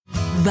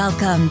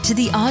Welcome to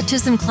the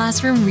Autism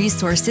Classroom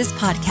Resources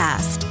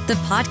Podcast, the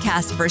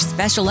podcast for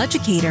special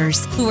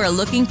educators who are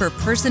looking for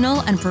personal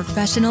and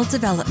professional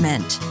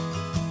development.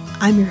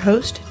 I'm your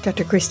host,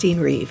 Dr. Christine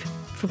Reeve.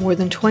 For more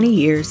than 20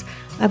 years,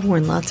 I've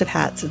worn lots of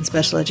hats in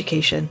special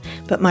education,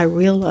 but my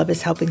real love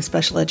is helping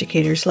special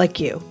educators like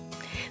you.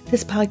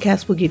 This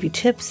podcast will give you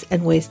tips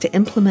and ways to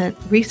implement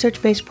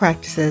research-based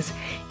practices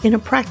in a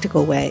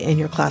practical way in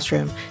your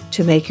classroom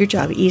to make your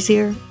job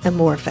easier and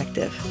more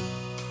effective.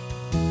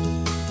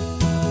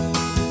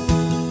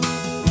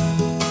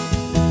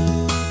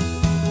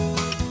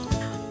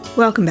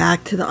 Welcome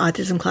back to the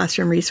Autism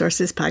Classroom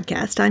Resources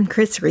Podcast. I'm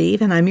Chris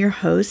Reeve, and I'm your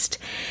host.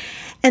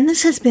 And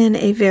this has been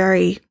a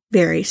very,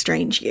 very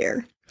strange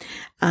year.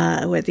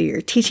 Whether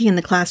you're teaching in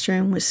the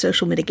classroom with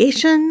social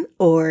mitigation,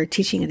 or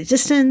teaching at a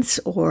distance,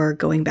 or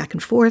going back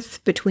and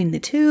forth between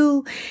the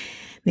two.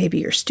 Maybe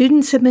your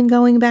students have been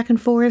going back and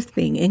forth,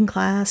 being in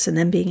class and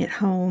then being at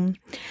home.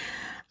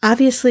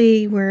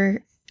 Obviously,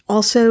 we're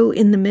also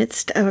in the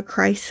midst of a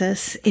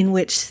crisis in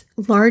which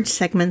large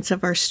segments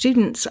of our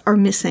students are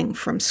missing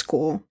from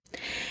school.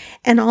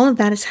 And all of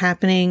that is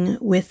happening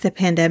with the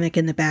pandemic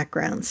in the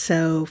background.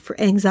 So for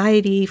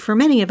anxiety, for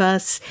many of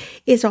us,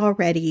 is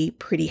already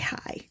pretty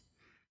high.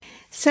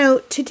 So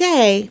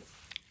today,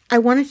 I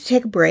wanted to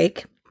take a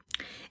break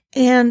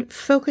and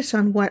focus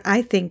on what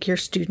I think your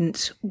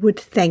students would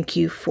thank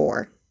you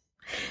for.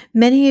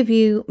 Many of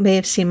you may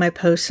have seen my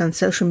posts on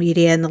social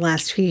media in the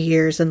last few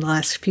years and the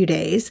last few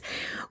days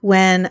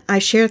when I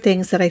share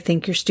things that I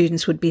think your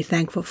students would be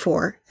thankful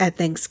for at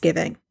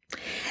Thanksgiving.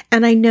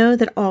 And I know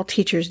that all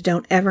teachers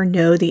don't ever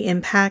know the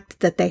impact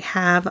that they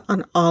have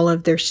on all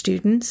of their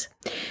students,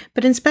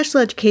 but in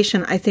special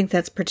education, I think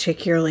that's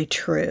particularly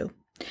true.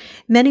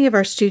 Many of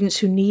our students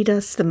who need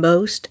us the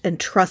most and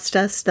trust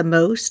us the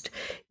most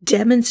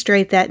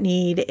demonstrate that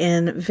need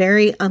in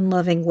very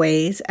unloving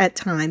ways at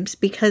times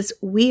because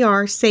we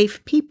are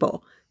safe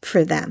people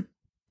for them.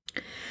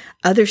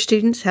 Other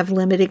students have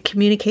limited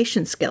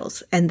communication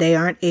skills and they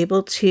aren't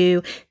able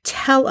to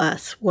tell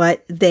us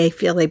what they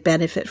feel they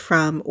benefit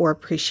from or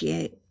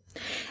appreciate.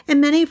 And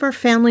many of our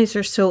families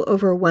are so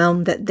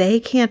overwhelmed that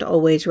they can't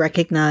always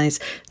recognize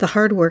the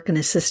hard work and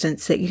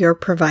assistance that you're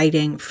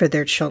providing for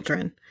their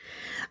children.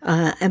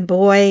 And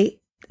boy,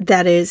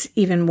 that is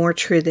even more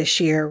true this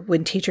year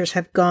when teachers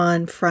have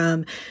gone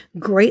from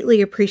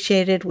greatly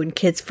appreciated when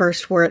kids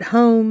first were at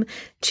home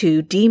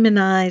to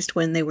demonized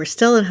when they were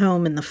still at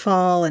home in the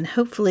fall and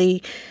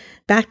hopefully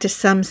back to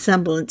some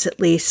semblance at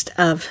least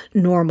of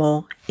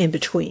normal in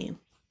between.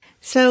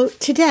 So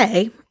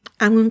today,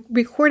 I'm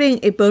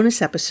recording a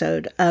bonus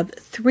episode of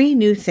 3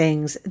 new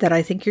things that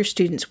I think your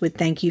students would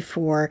thank you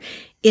for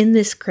in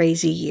this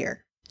crazy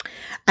year.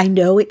 I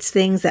know it's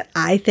things that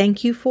I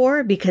thank you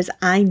for because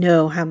I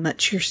know how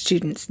much your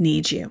students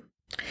need you.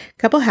 A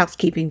couple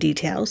housekeeping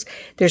details.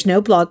 There's no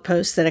blog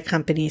post that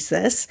accompanies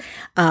this,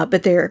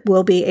 but there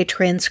will be a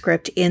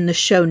transcript in the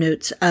show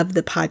notes of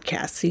the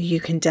podcast, so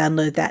you can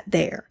download that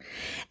there.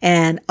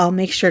 And I'll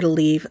make sure to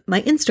leave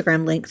my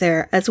Instagram link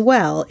there as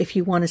well if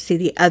you want to see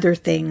the other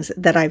things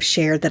that I've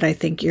shared that I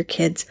think your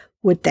kids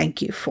would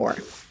thank you for.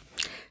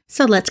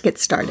 So let's get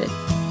started.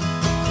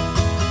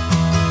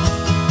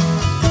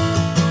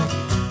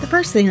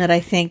 First thing that I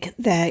think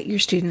that your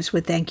students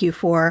would thank you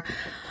for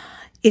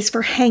is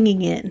for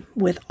hanging in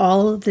with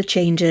all of the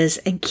changes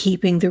and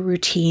keeping the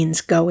routines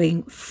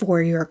going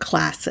for your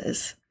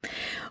classes.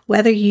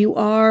 Whether you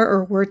are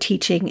or were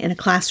teaching in a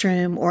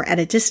classroom or at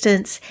a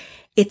distance,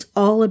 it's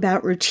all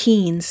about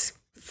routines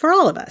for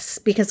all of us,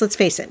 because let's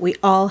face it, we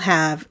all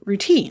have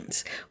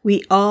routines.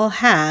 We all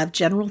have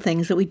general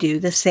things that we do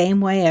the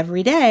same way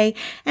every day,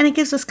 and it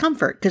gives us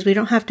comfort because we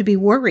don't have to be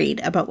worried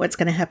about what's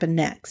going to happen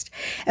next.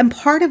 And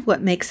part of what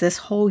makes this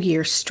whole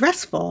year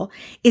stressful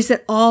is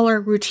that all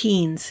our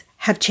routines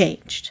have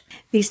changed.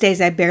 These days,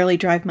 I barely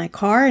drive my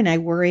car, and I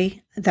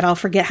worry that I'll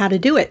forget how to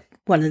do it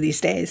one of these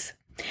days.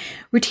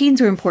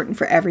 Routines are important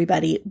for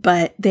everybody,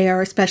 but they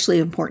are especially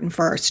important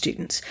for our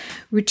students.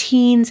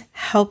 Routines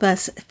help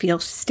us feel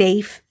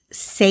safe,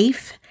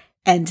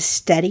 and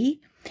steady.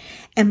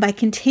 And by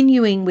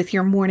continuing with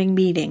your morning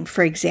meeting,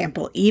 for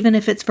example, even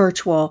if it's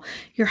virtual,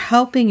 you're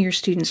helping your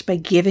students by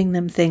giving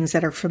them things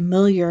that are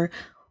familiar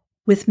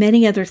with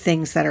many other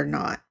things that are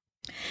not.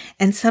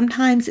 And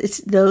sometimes it's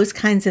those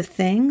kinds of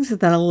things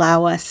that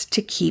allow us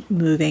to keep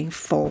moving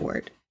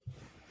forward.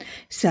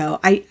 So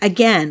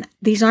again,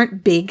 these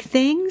aren't big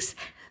things,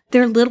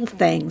 they're little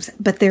things,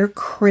 but they're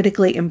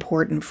critically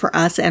important for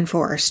us and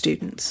for our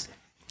students.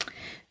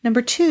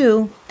 Number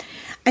 2,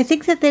 I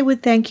think that they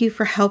would thank you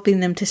for helping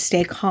them to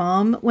stay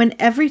calm when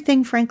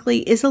everything, frankly,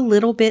 is a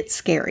little bit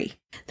scary.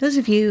 Those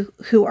of you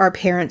who are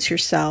parents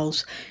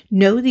yourselves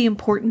know the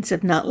importance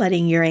of not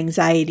letting your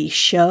anxiety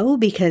show,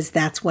 because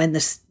that's when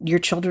your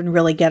children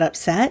really get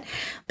upset.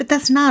 But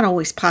that's not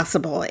always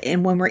possible.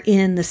 And when we're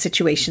in the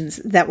situations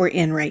that we're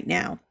in right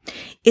now,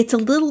 it's a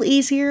little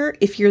easier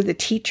if you're the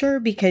teacher,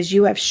 because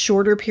you have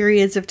shorter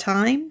periods of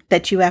time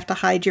that you have to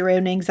hide your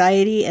own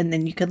anxiety and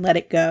then you can let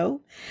it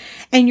go.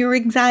 And your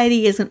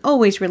anxiety isn't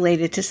always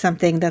related to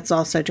something that's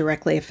also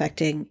directly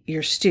affecting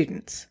your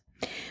students.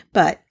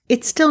 But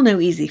it's still no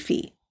easy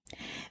feat.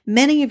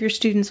 Many of your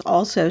students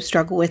also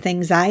struggle with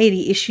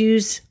anxiety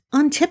issues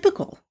on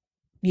typical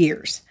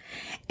years.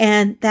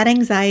 And that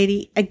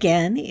anxiety,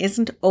 again,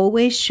 isn't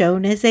always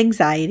shown as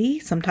anxiety.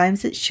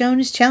 Sometimes it's shown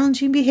as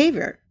challenging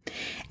behavior.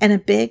 And a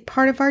big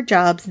part of our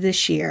jobs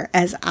this year,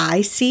 as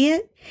I see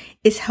it,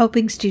 is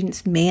helping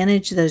students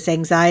manage those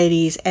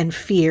anxieties and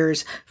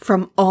fears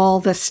from all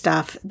the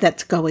stuff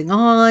that's going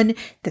on,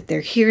 that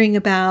they're hearing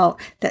about,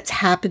 that's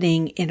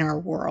happening in our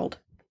world.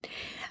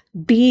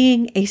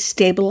 Being a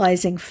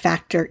stabilizing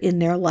factor in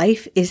their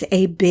life is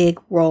a big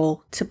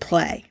role to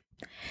play.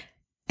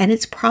 And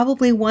it's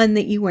probably one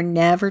that you were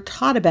never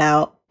taught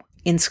about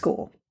in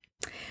school.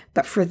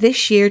 But for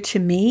this year, to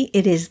me,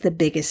 it is the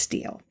biggest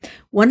deal.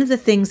 One of the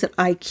things that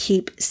I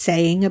keep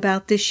saying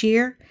about this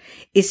year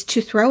is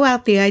to throw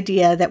out the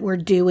idea that we're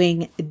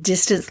doing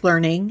distance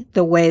learning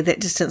the way that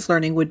distance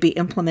learning would be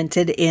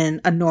implemented in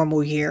a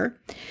normal year.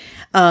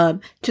 To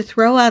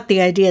throw out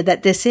the idea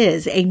that this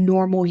is a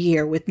normal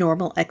year with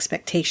normal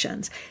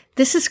expectations.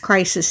 This is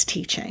crisis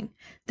teaching.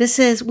 This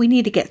is, we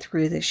need to get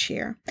through this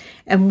year.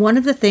 And one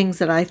of the things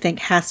that I think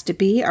has to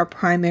be our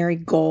primary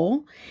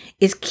goal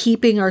is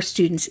keeping our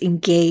students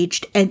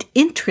engaged and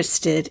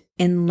interested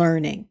in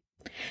learning.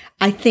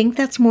 I think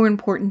that's more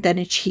important than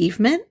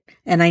achievement.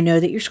 And I know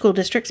that your school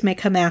districts may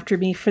come after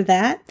me for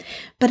that.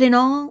 But in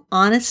all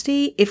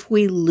honesty, if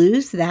we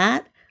lose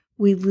that,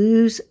 we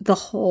lose the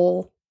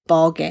whole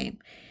ball game.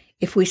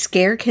 If we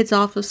scare kids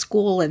off of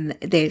school and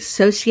they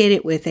associate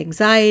it with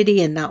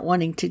anxiety and not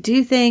wanting to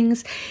do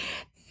things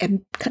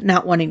and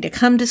not wanting to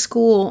come to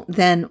school,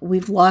 then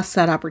we've lost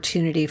that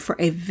opportunity for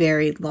a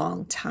very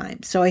long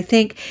time. So I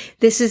think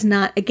this is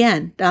not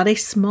a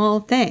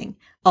small thing,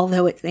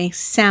 although it may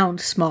sound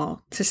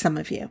small to some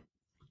of you.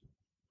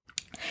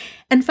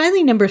 And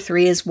finally, number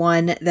 3 is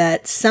one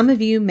that some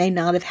of you may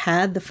not have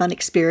had the fun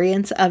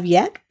experience of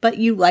yet, but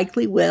you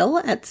likely will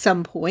at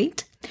some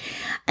point.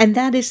 And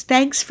that is,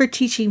 thanks for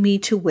teaching me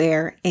to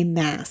wear a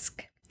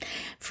mask.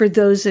 For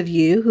those of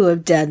you who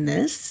have done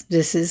this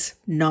is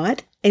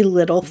not a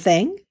little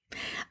thing.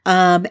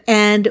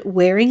 And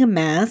wearing a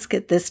mask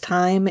at this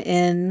time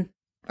in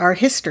our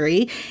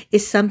history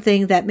is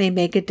something that may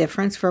make a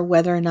difference for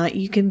whether or not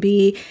you can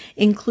be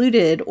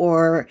included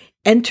or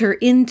enter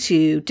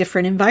into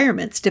different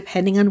environments,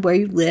 depending on where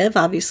you live.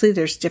 Obviously,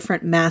 there's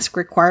different mask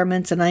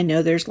requirements, and I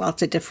know there's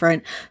lots of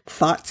different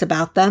thoughts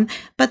about them.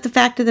 But the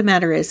fact of the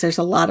matter is, there's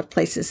a lot of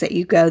places that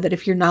you go that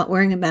if you're not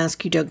wearing a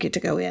mask, you don't get to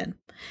go in.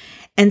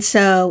 And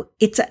so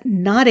it's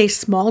not a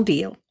small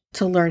deal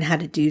to learn how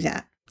to do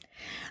that.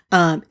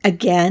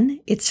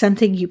 Again, it's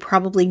something you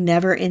probably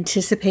never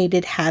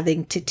anticipated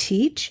having to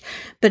teach,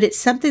 but it's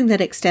something that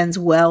extends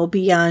well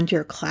beyond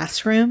your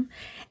classroom,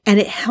 and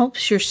it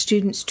helps your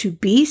students to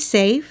be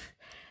safe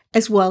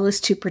as well as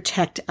to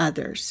protect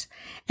others.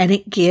 And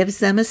it gives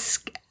them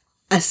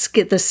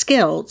the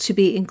skill to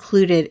be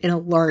included in a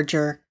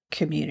larger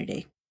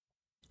community.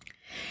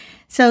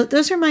 So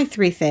those are my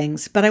 3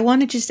 things, but I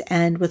want to just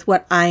end with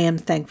what I am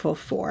thankful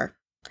for.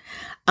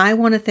 I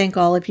want to thank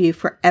all of you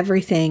for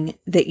everything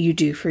that you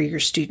do for your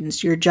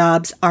students. Your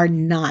jobs are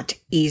not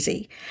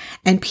easy,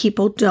 and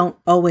people don't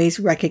always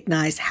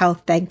recognize how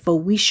thankful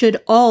we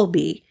should all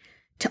be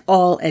to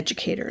all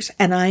educators.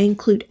 And I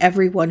include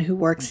everyone who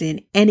works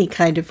in any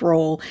kind of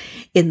role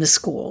in the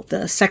school,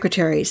 the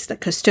secretaries, the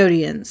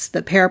custodians,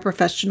 the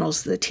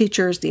paraprofessionals, the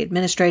teachers, the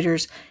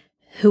administrators,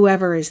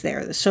 whoever is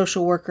there, the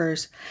social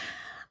workers.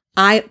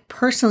 I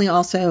personally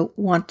also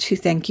want to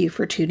thank you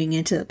for tuning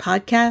into the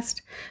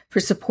podcast, for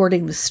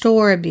supporting the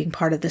store and being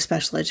part of the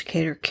Special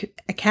Educator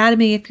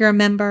Academy if you're a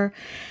member.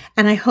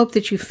 And I hope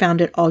that you found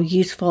it all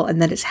useful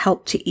and that it's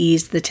helped to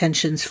ease the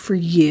tensions for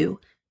you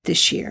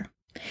this year.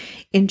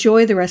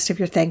 Enjoy the rest of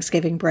your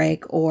Thanksgiving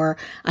break, or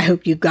I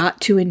hope you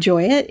got to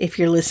enjoy it if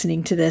you're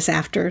listening to this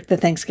after the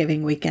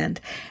Thanksgiving weekend.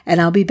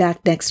 And I'll be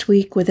back next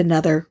week with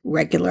another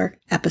regular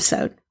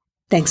episode.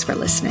 Thanks for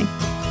listening.